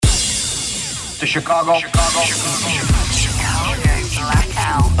to Chicago. Blackout.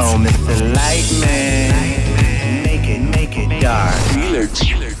 Oh, Mr. Lightman, make it dark.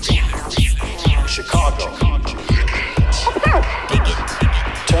 Chicago.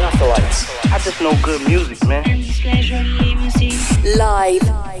 Turn off the lights. I just know good music, man. Live,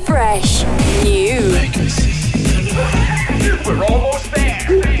 fresh, new. We're almost there.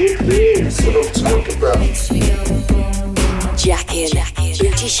 That's what I'm talking about. Jackin',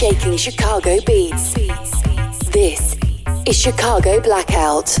 booty shaking Chicago beats. This is Chicago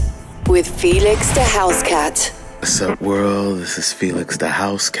Blackout with Felix the House Cat. What's up, world? This is Felix the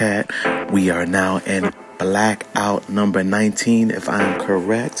House Cat. We are now in Blackout number 19, if I'm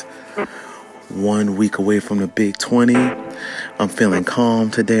correct. 1 week away from the Big 20. I'm feeling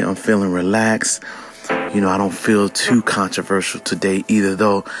calm today. I'm feeling relaxed. You know, I don't feel too controversial today either,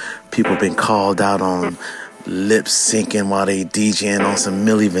 though people been called out on lip syncing while they DJing on some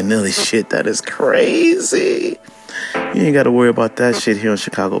Milli Vanilli shit. That is crazy. You ain't got to worry about that shit here on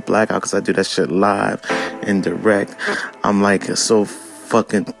Chicago Blackout, because I do that shit live and direct. I'm like so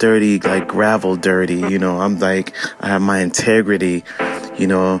fucking dirty, like gravel dirty, you know. I'm like, I have my integrity, you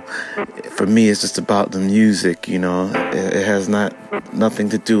know. For me, it's just about the music, you know. It has nothing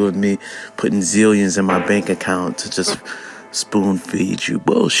to do with me putting zillions in my bank account to just spoon feed you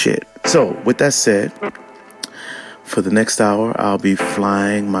bullshit. So, with that said, for the next hour, I'll be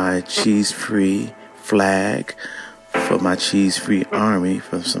flying my cheese-free flag for my cheese-free army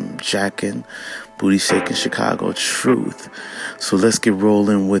for some jackin', booty-shaking Chicago truth. So let's get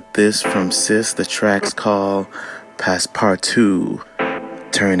rolling with this from Sis. The track's called Paspartou.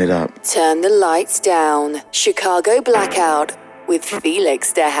 Turn it up. Turn the lights down. Chicago Blackout with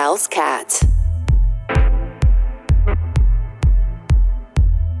Felix the House Cat.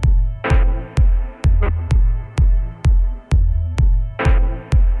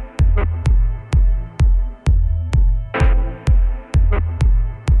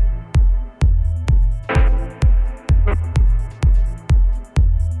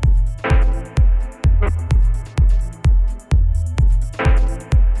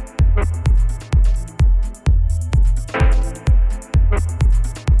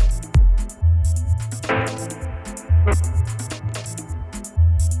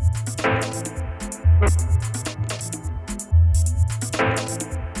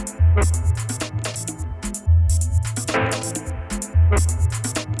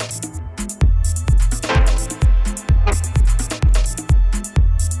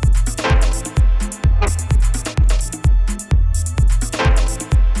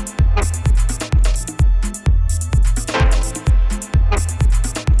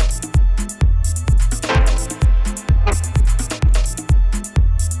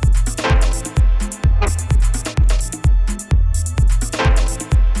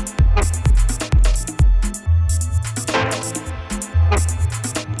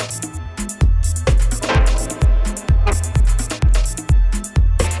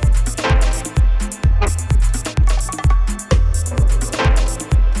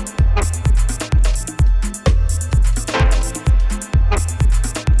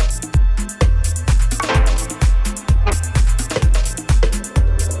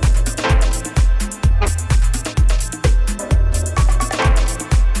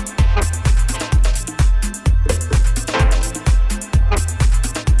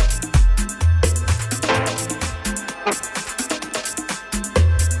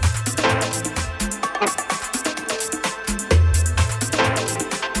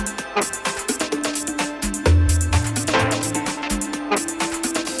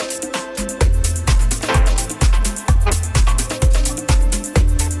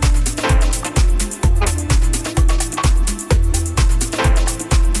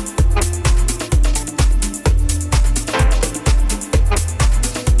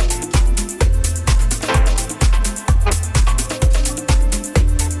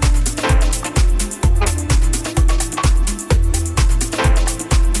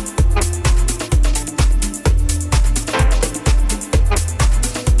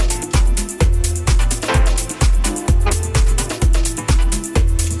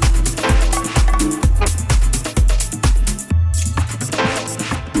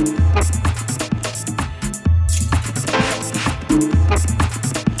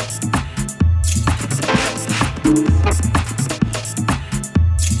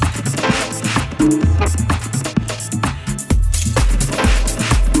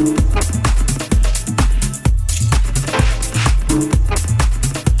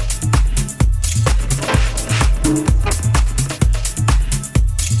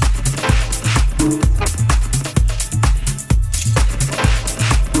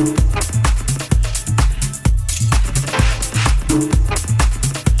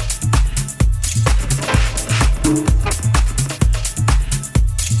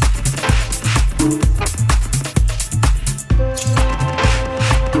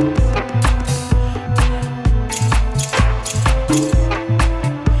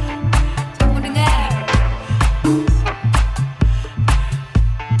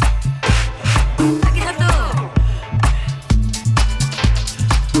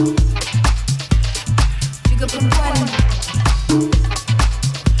 juga perempuan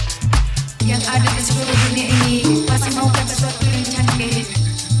yang ada di seluruh dunia ini masih maukan sesuatu yang cantik.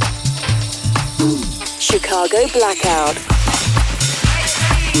 Chicago Blackout.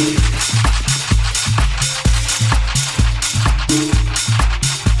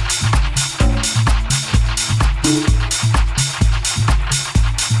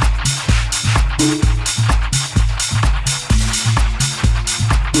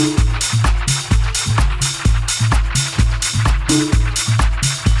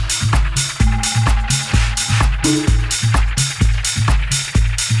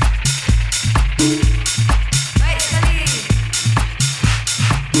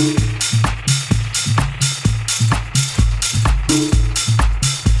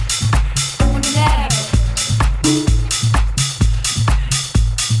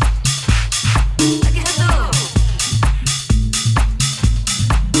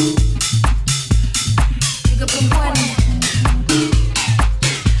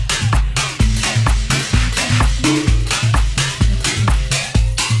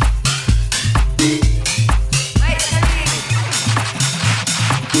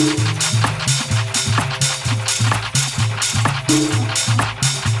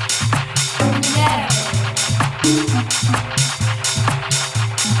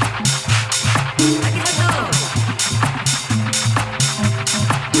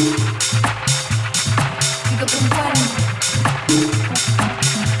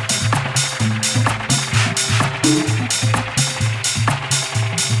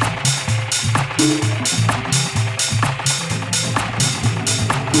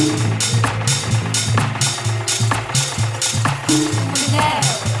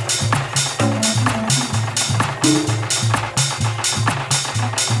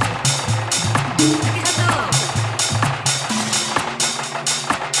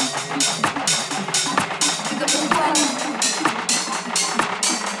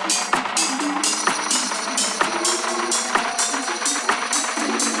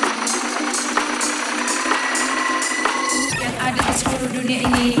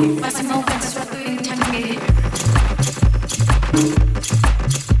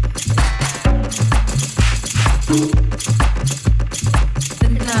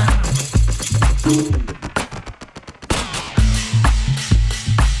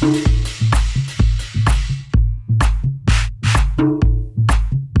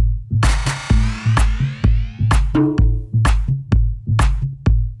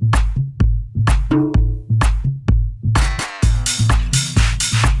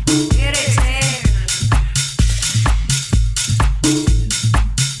 Get it.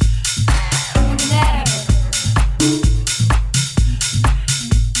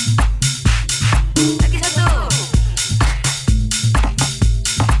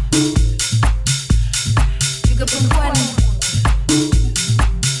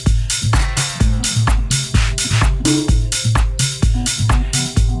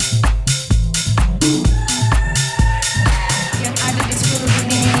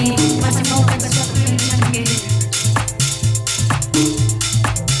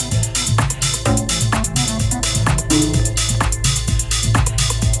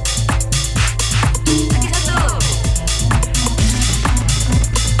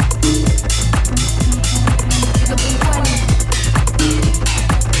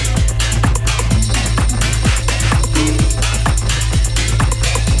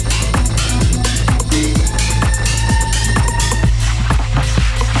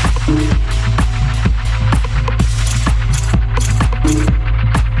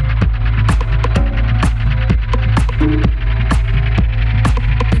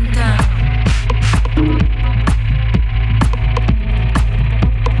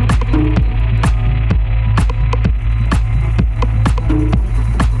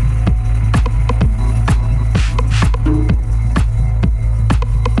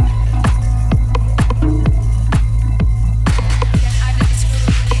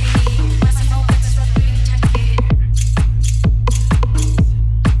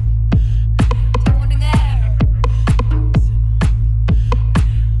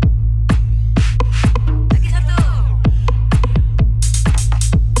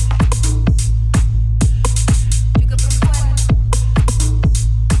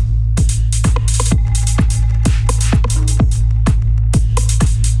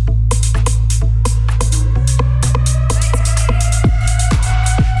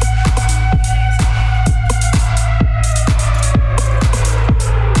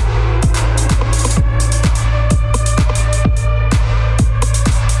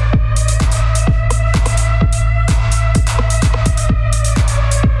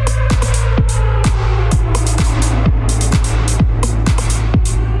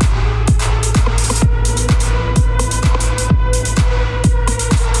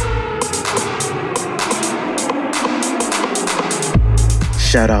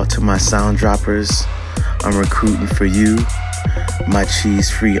 Shout out to my sound droppers. I'm recruiting for you. My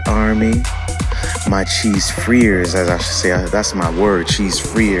cheese-free army. My cheese freers, as I should say. That's my word, cheese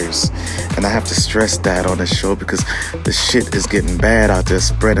freers. And I have to stress that on the show because the shit is getting bad out there,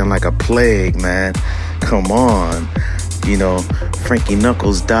 spreading like a plague, man. Come on. You know, Frankie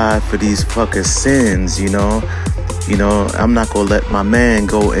Knuckles died for these fucking sins, you know. You know, I'm not gonna let my man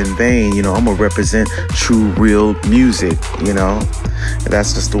go in vain. You know, I'm gonna represent true, real music, you know. And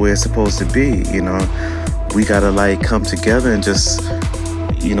that's just the way it's supposed to be, you know. We gotta, like, come together and just,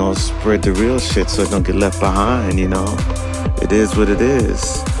 you know, spread the real shit so it don't get left behind, you know. It is what it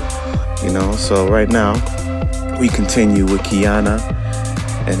is, you know. So right now, we continue with Kiani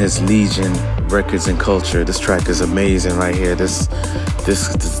and His Legion Records and Culture. This track is amazing right here. This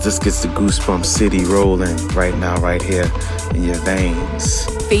gets the Goosebump City rolling right now, right here in your veins.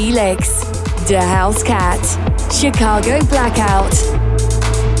 Felix, the House Cat, Chicago Blackout.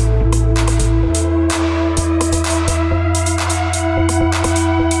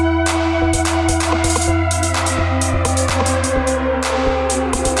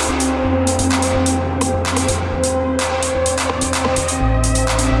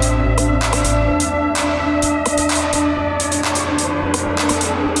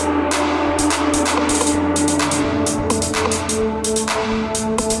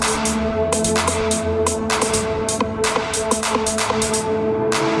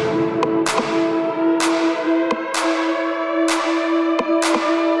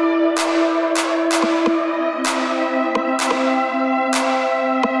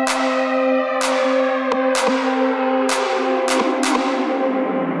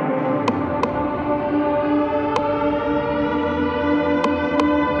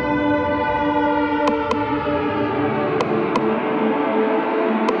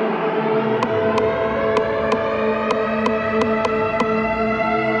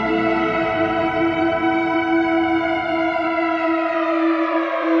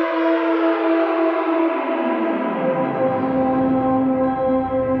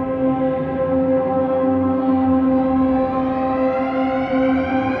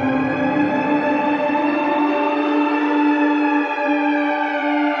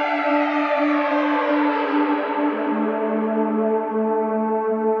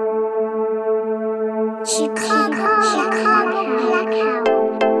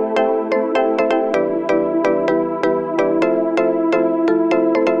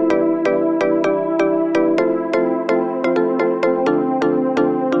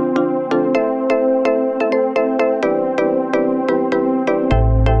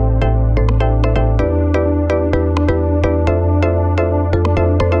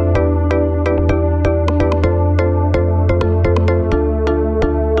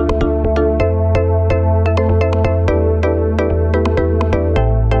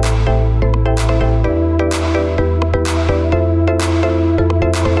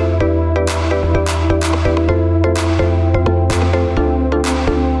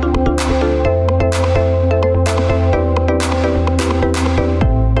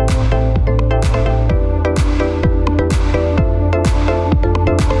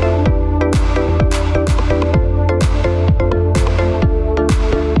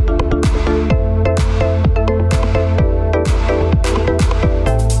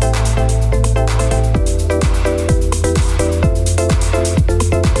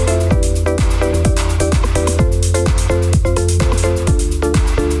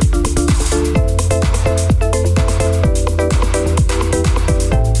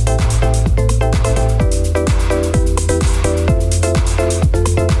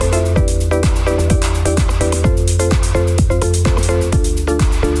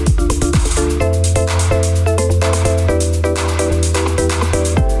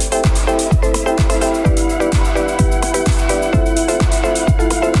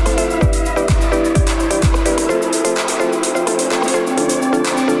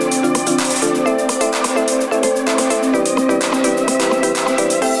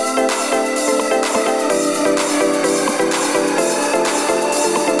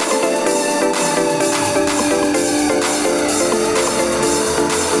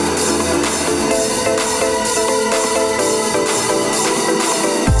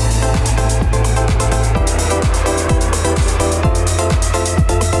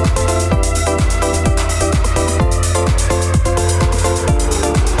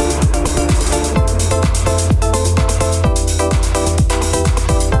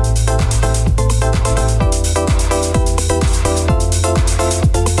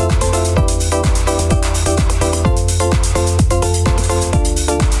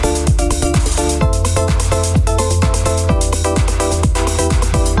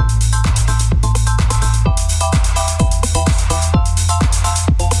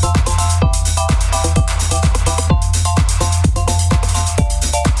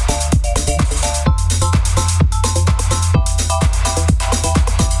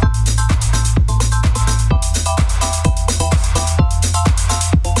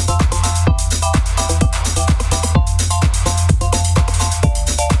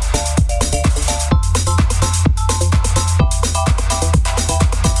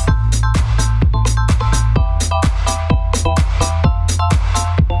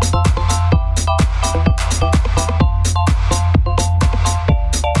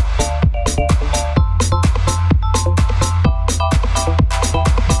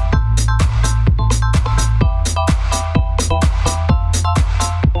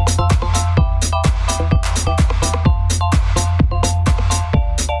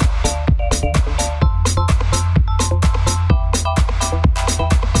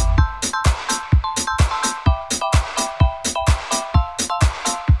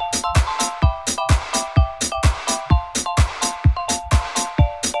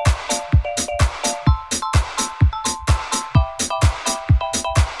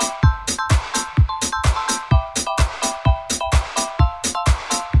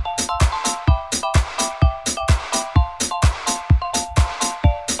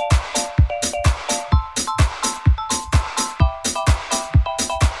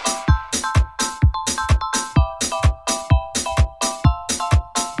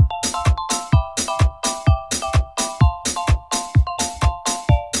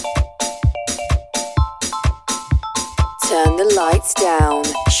 lights down.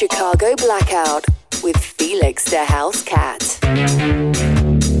 Chicago Blackout with Felix the House Cat.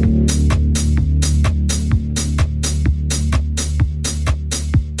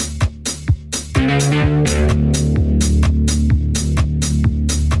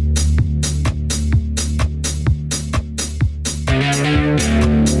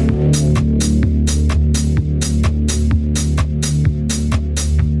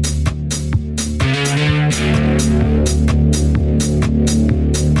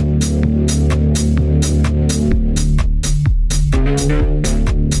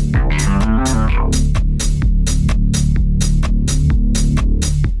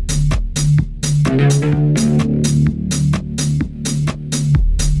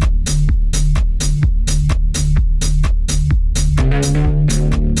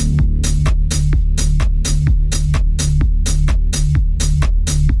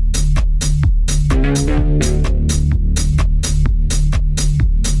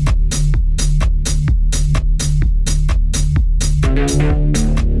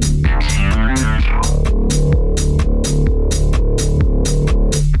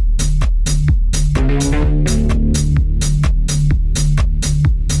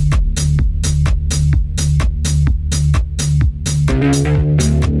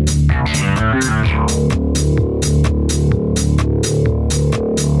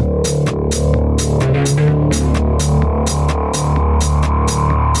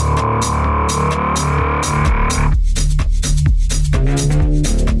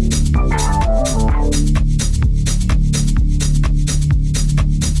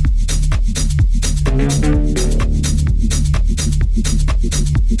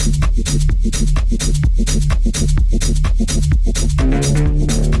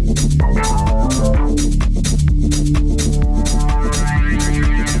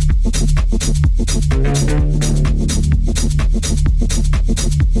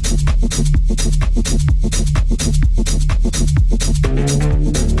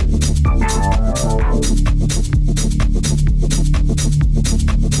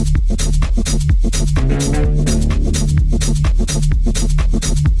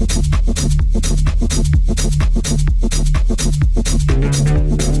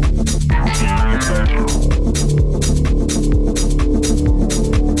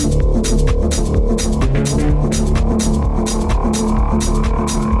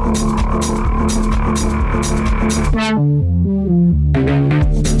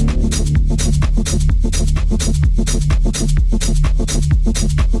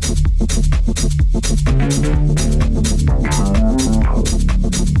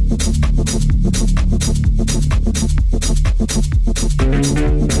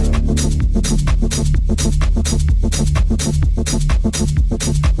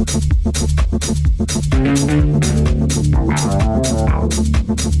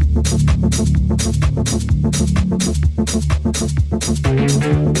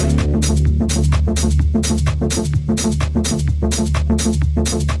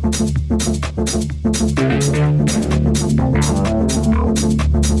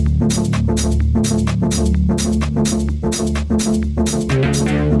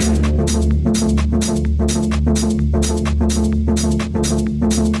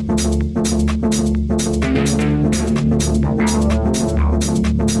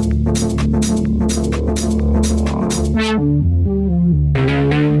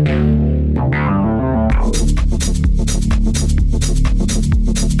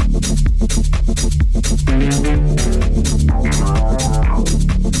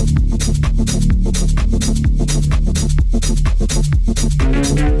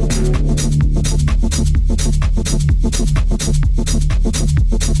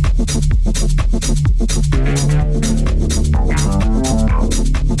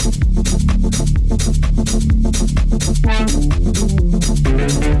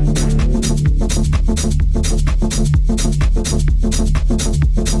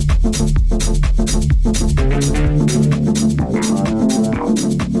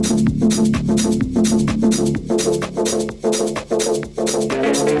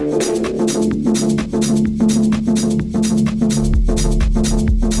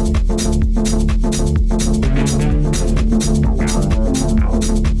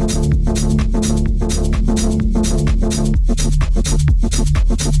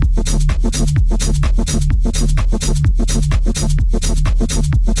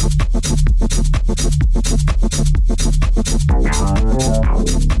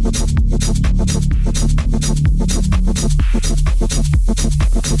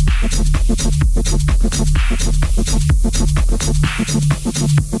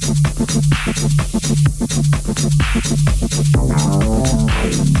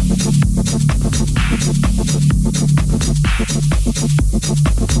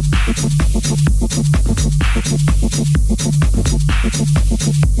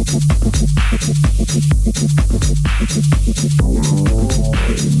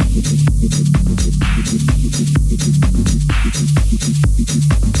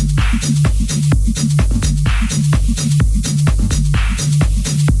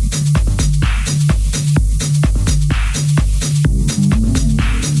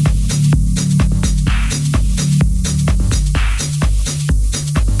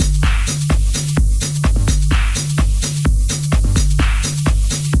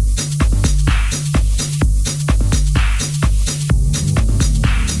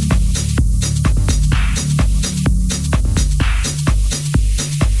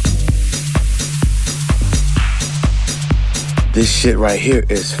 This shit right here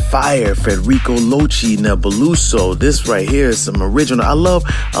is fire. Federico Locchi, Nebulosa. This right here is some original. I love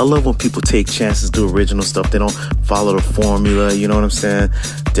when people take chances, do original stuff. They don't follow the formula, you know what I'm saying?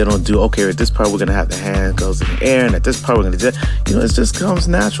 They don't do, okay, at this part we're gonna have the hand goes in the air, and at this part we're gonna do, you know, it just comes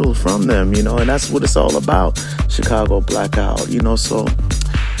natural from them, you know, and that's what it's all about. Chicago Blackout, you know, so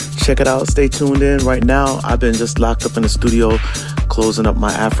check it out, stay tuned in. Right now, I've been just locked up in the studio, closing up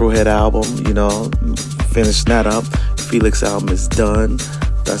my Afrohead album, you know, finishing that up. Felix album is done.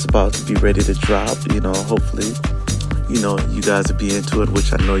 That's about to be ready to drop, you know, hopefully, you know, you guys will be into it,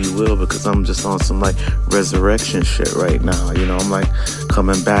 which I know you will, because I'm just on some like resurrection shit right now, you know, I'm like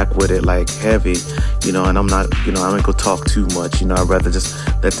coming back with it like heavy, you know, and I'm not, you know, I don't go talk too much, you know, I'd rather just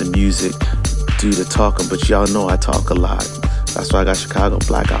let the music do the talking, but y'all know I talk a lot. That's why I got Chicago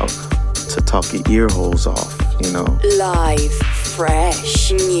Blackout, to talk your ear holes off, you know. Live,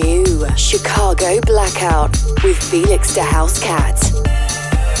 fresh, new, Chicago Blackout with Felix the House Cat.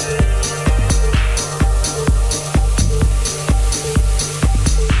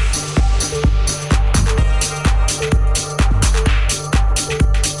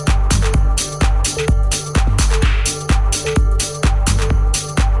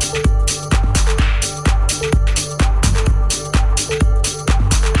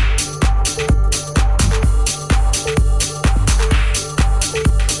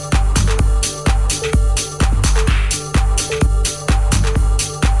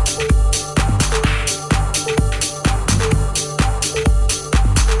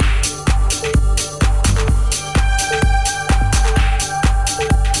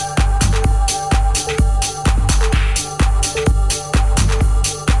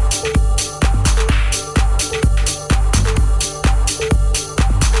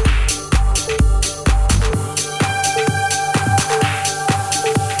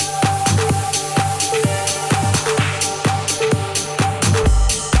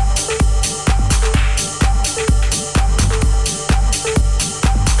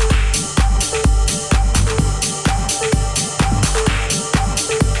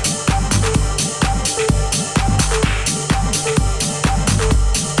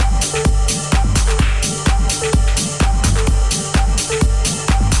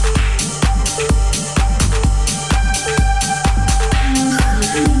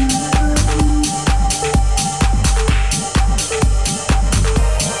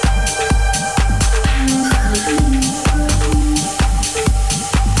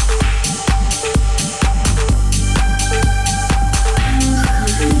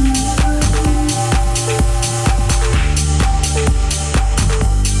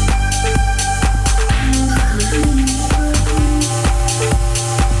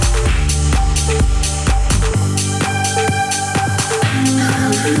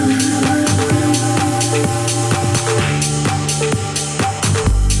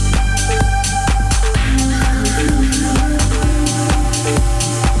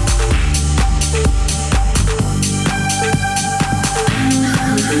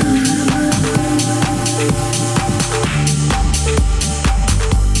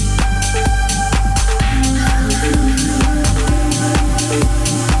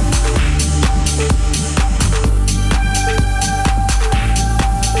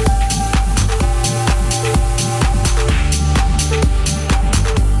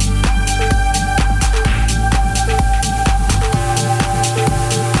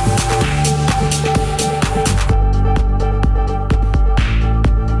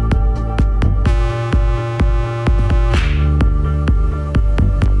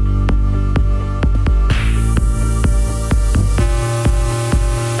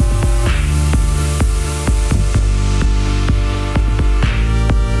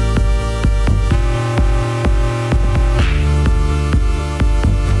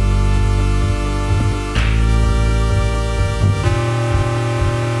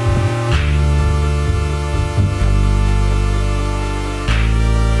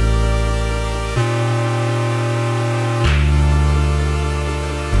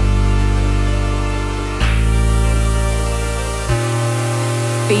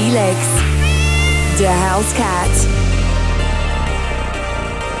 Felix, the House Cat.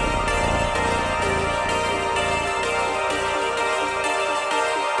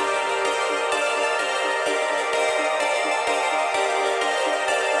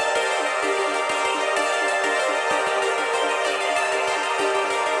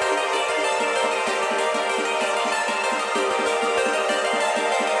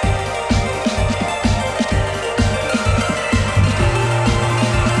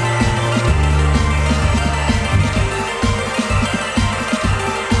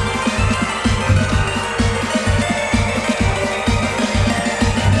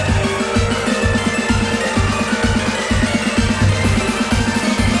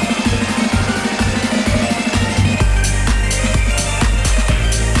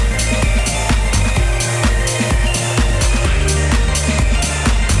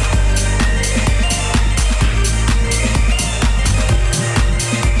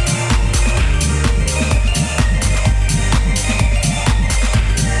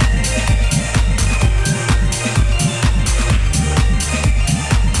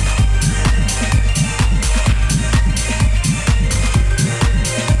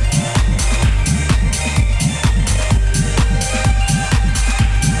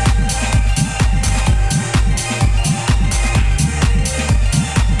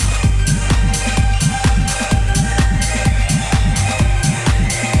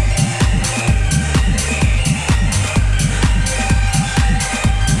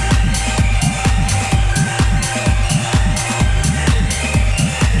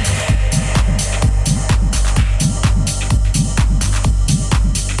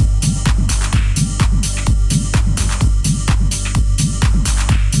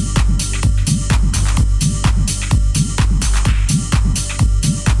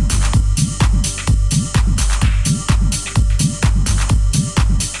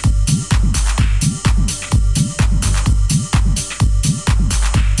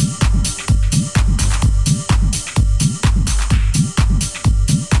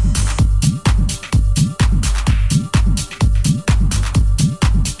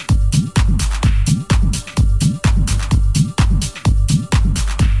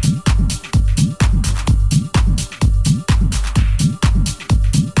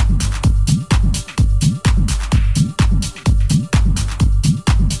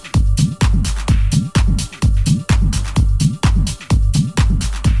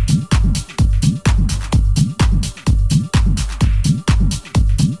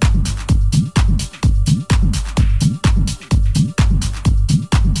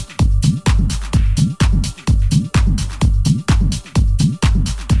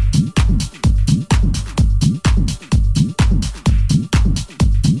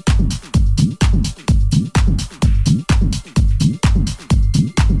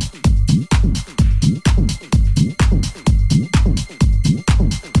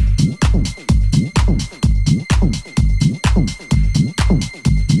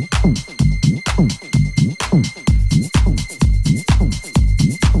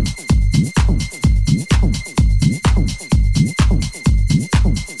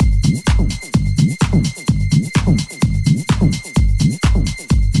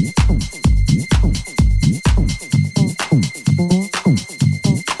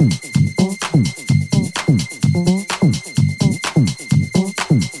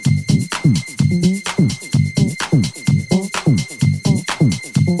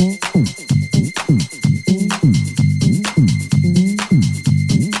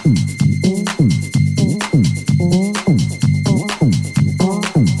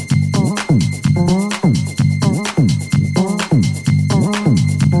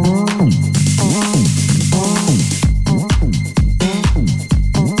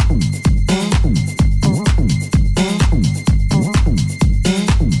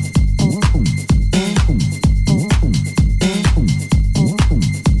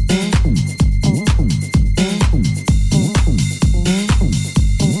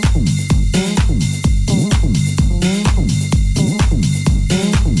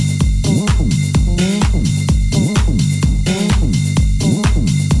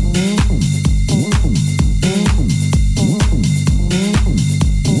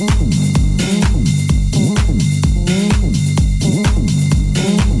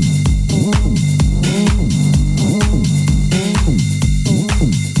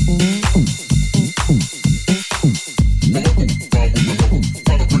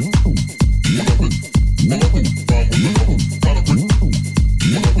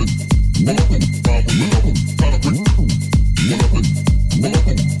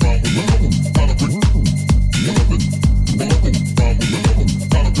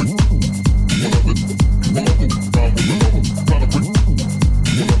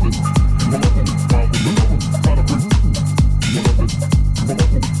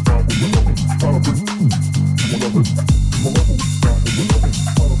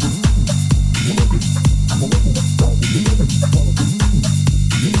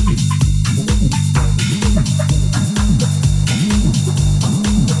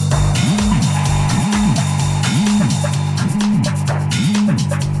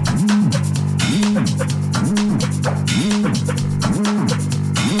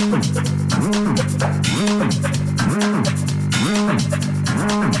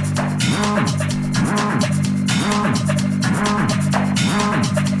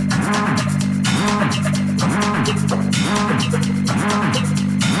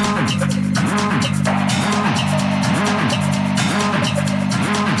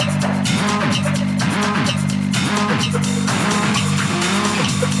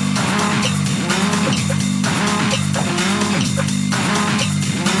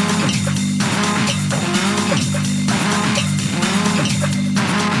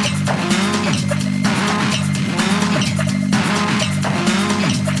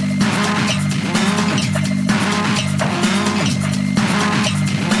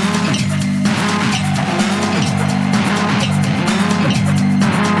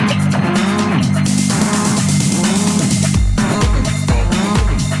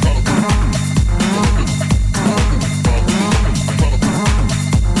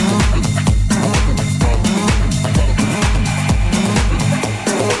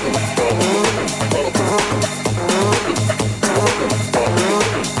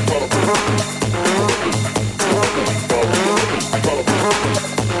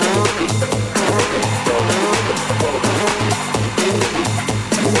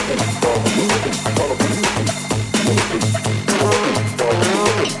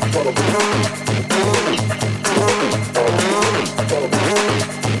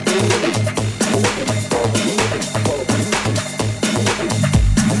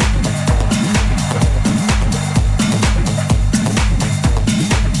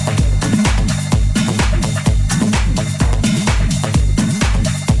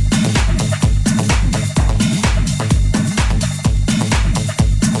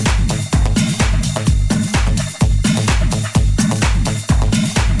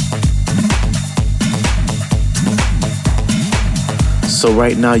 So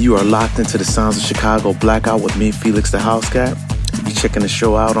right now you are locked into the sounds of Chicago Blackout with me, Felix the House Cat. Be checking the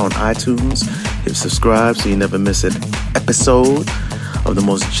show out on iTunes. Hit subscribe so you never miss an episode of the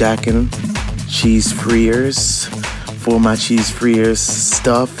most jacking cheese freers, for my cheese freers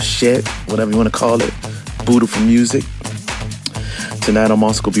stuff, shit, whatever you want to call it, beautiful music. Tonight I'm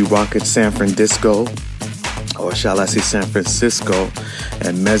also going to be rocking San Francisco, or shall I say San Francisco,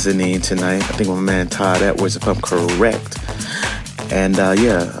 and Mezzanine tonight. I think my man Todd Edwards, if I'm correct. And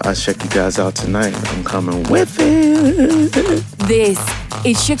yeah, I'll check you guys out tonight. I'm coming with it. This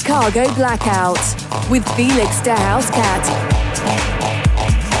is Chicago Blackout with Felix the House Cat.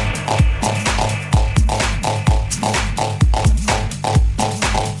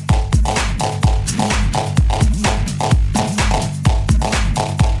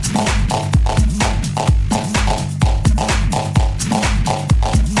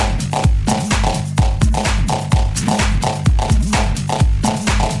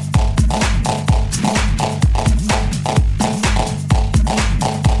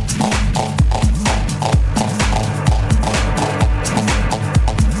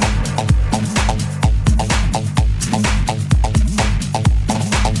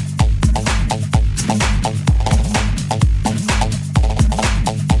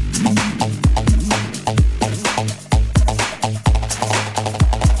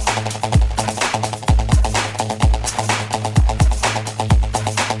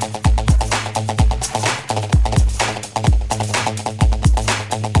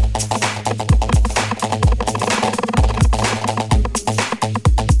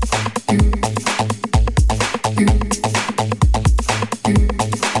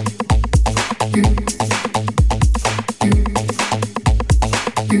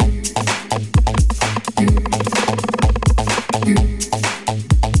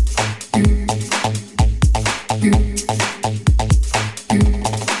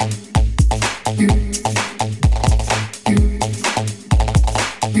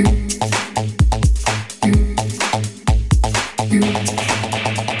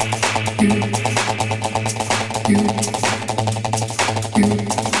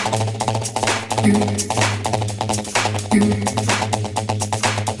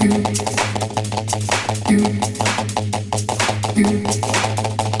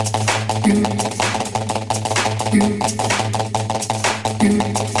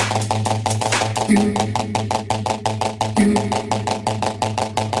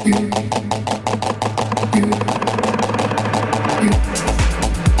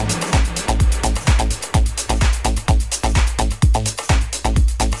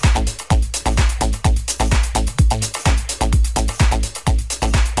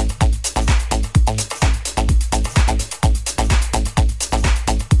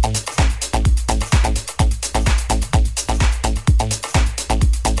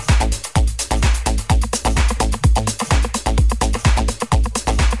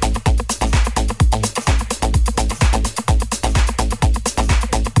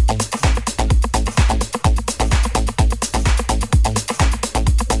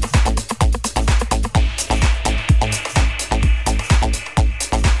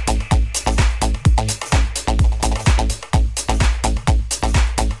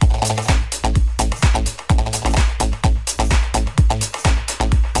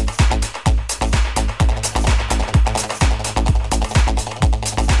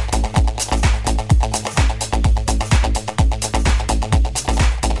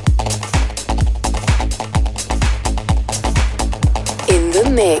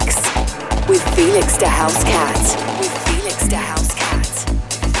 Mix with Felix the House Cat. With Felix the House Cat.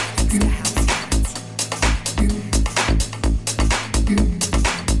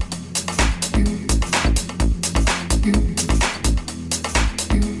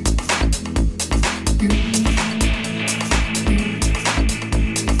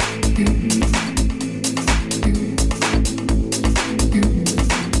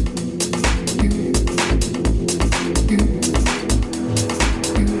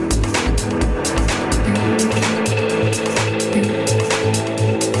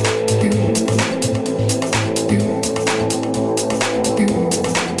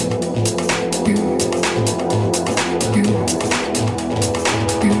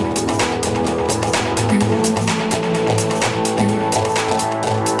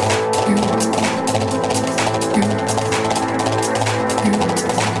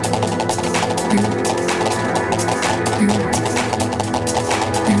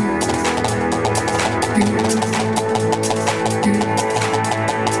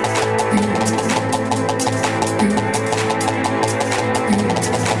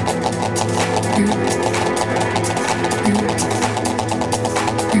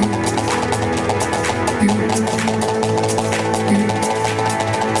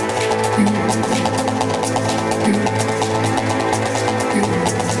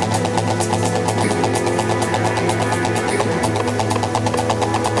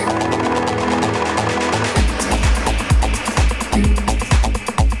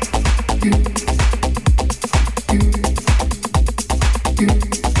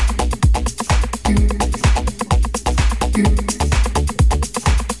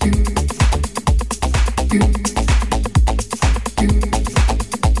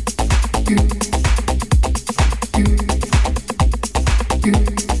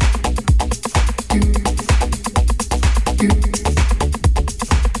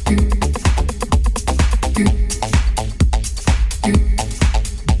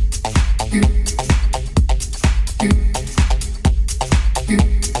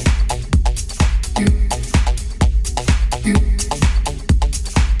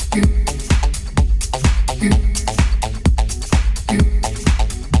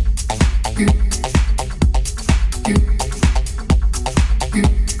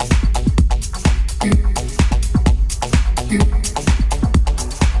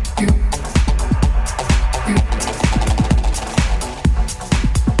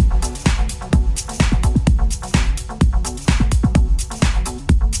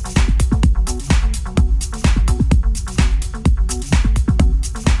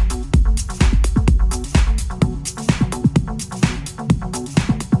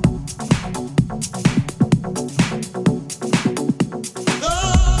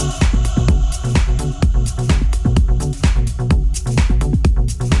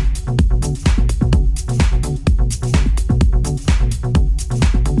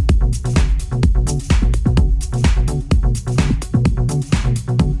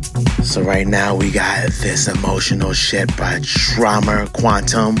 So right now we got this emotional shit by Traumer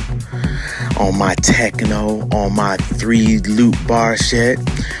Quantum on my techno, on my 3 loop bar shit.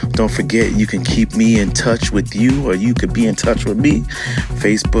 Don't forget you can keep me in touch with you, or you could be in touch with me.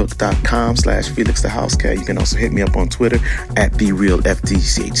 Facebook.com/Felix the House Cat. You can also hit me up on Twitter at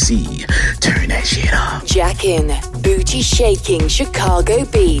BeRealFDCHC. Turn that shit up. Jackin', booty shaking Chicago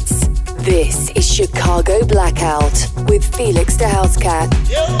beats. This is Chicago Blackout with Felix the House Cat.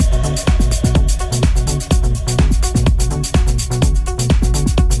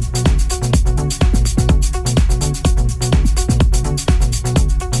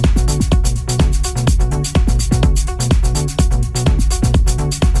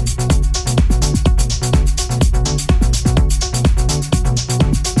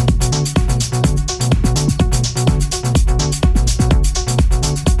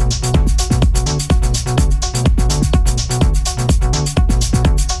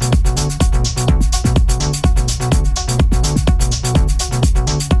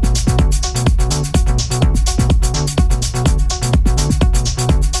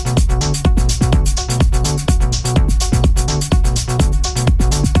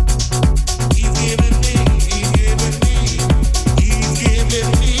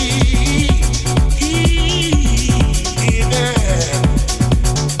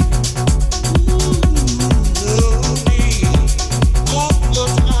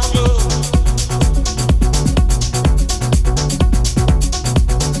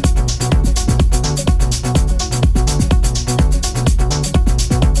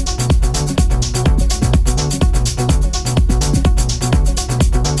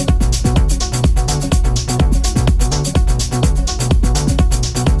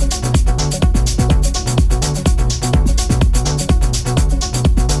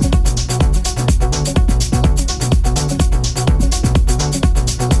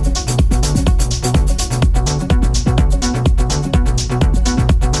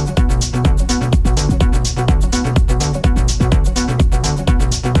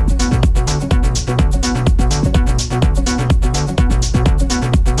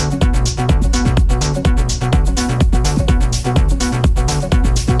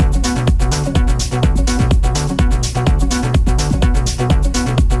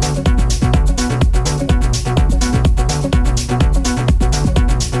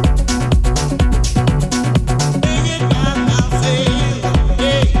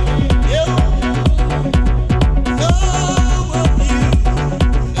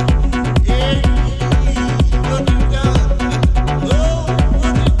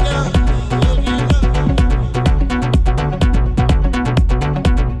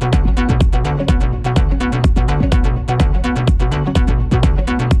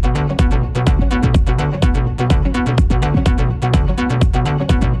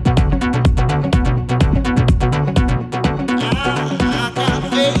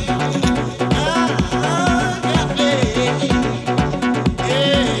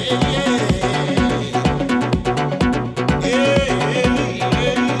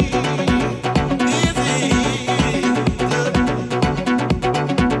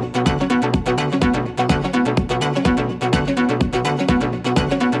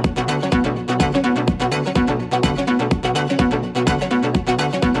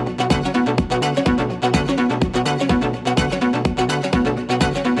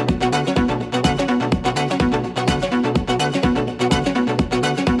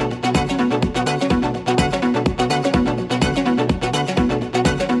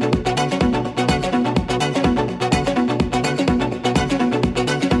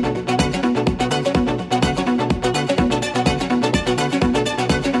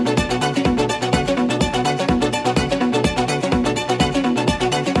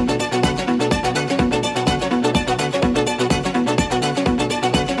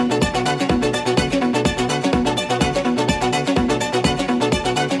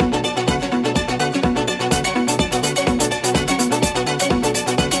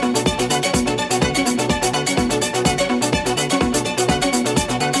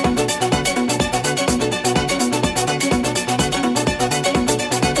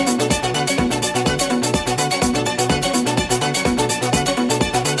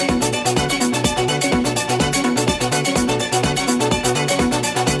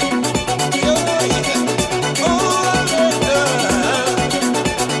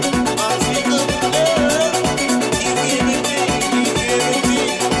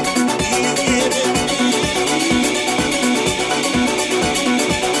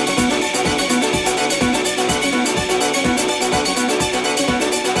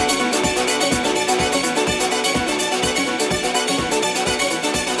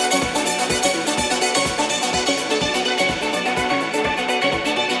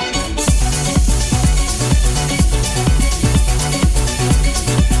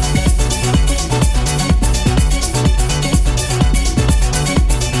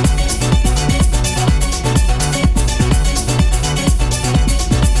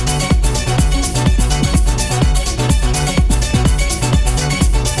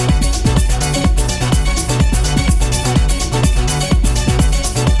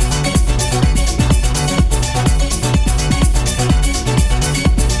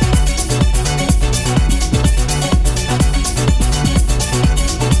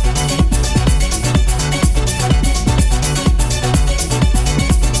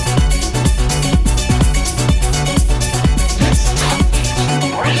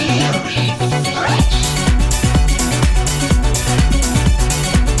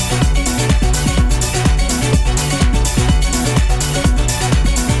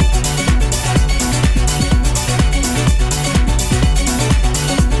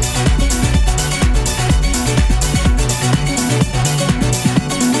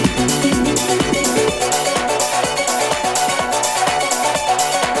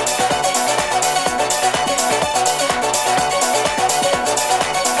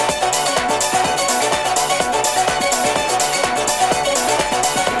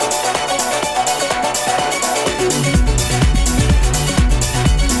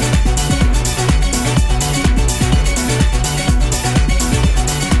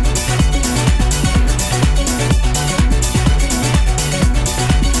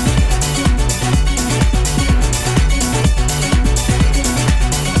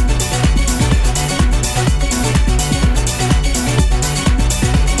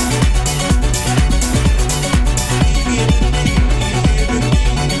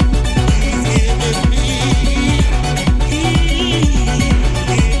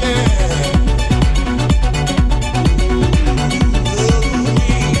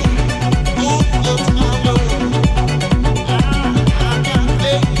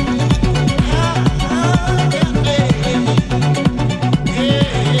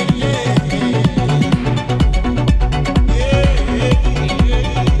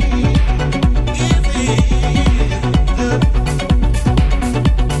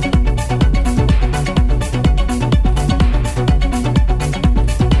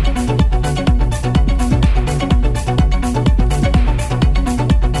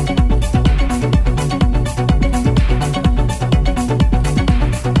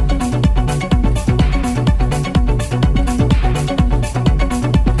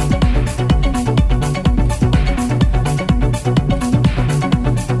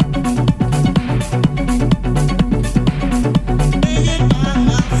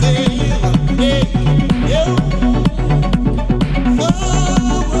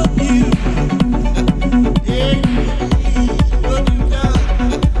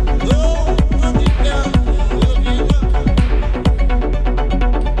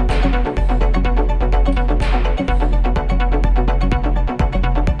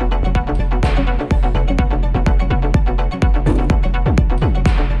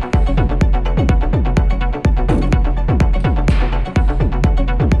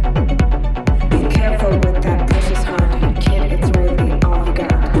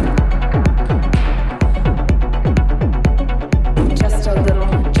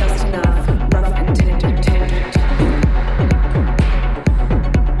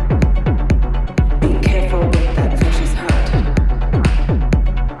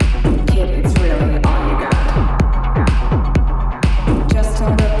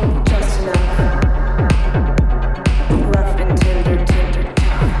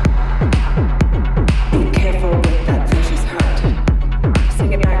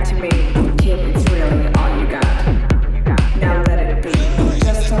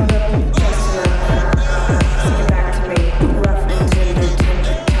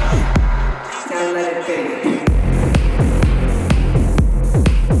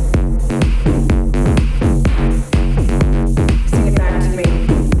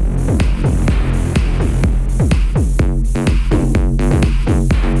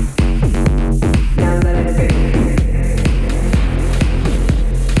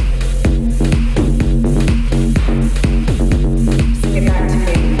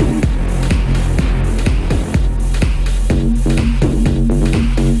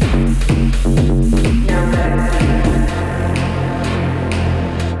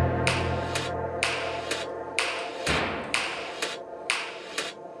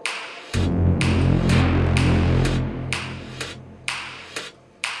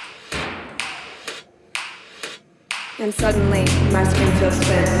 and suddenly my skin feels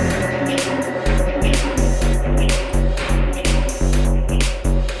thin.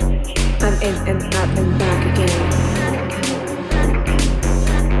 I'm in and out and back again.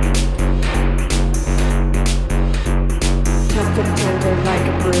 Tough and tender like a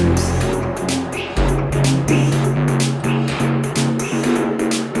bruise.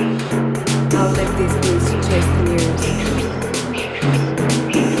 I'll lick these blues to chase the news.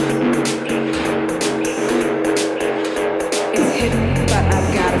 It's hidden, but I've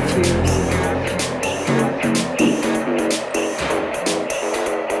got a fuse.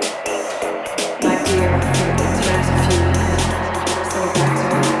 My dear, I think it's nice of you. So back to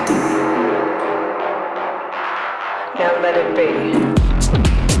me. Now let it be.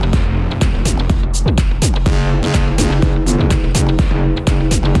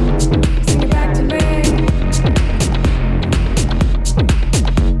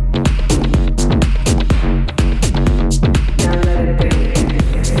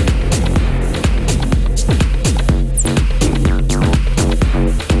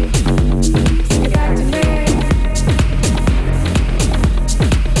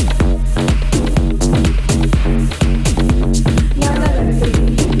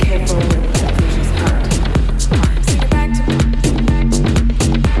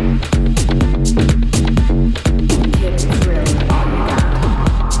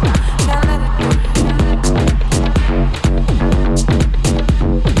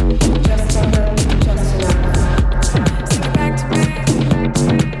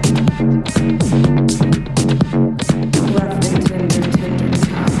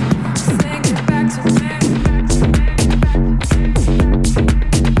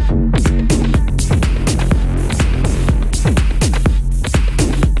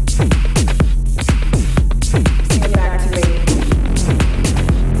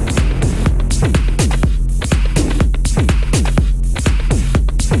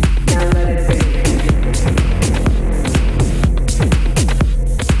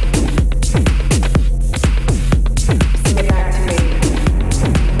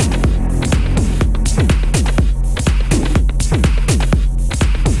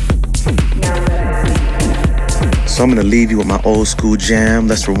 So I'm going to leave you with my old school jam.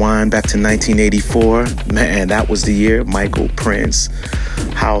 Let's rewind back to 1984. Man, that was the year. Michael Prince,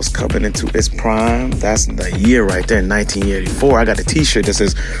 House coming into its prime. That's the year right there, 1984. I got a t-shirt that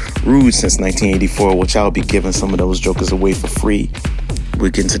says Rude since 1984, which I'll be giving some of those jokers away for free. We'll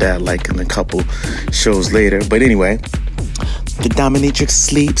get into that like in a couple shows later. But anyway, the Dominatrix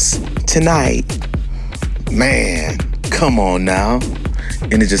Sleeps tonight. Man, come on now.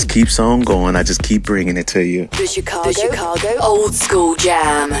 And it just keeps on going. I just keep bringing it to you. The Chicago Old School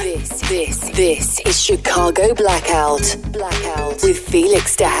Jam. This is Chicago Blackout with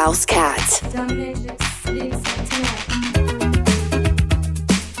Felix the House Cat. Dominatrix Sleeps tonight.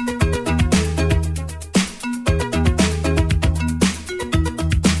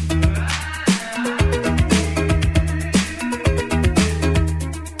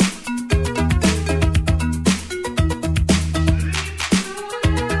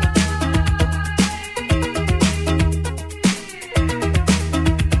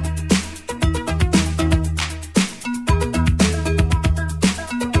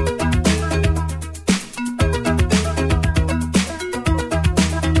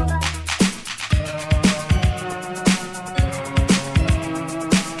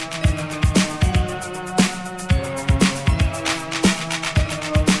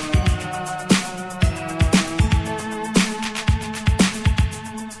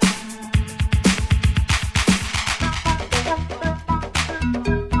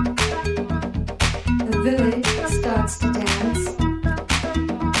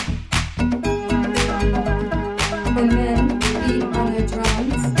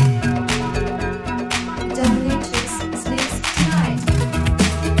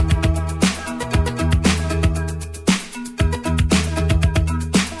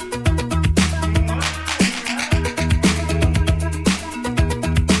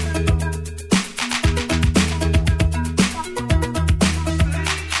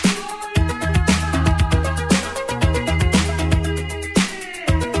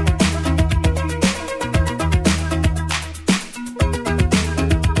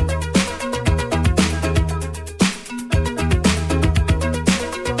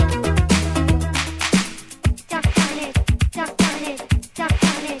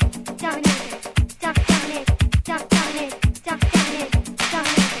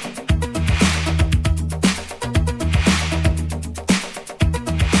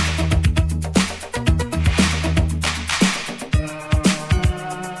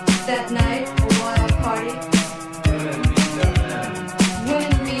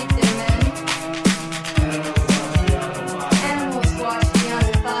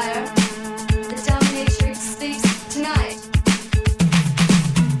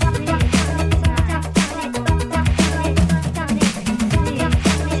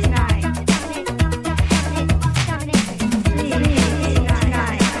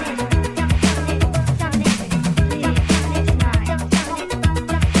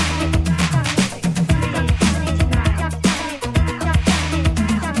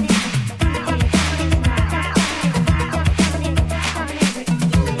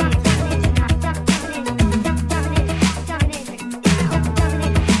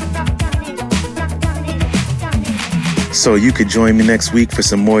 So you could join me next week for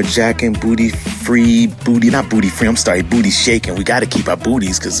some more jacking, booty shaking. We got to keep our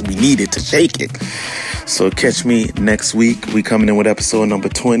booties because we need it to shake it. So catch me next week. We coming in with episode number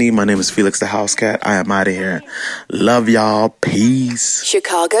 20. My name is Felix the House Cat. I am out of here. Love y'all. Peace.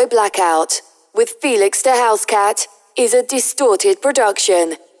 Chicago Blackout with Felix the House Cat is a Distorted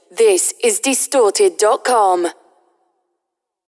production. This is distorted.com.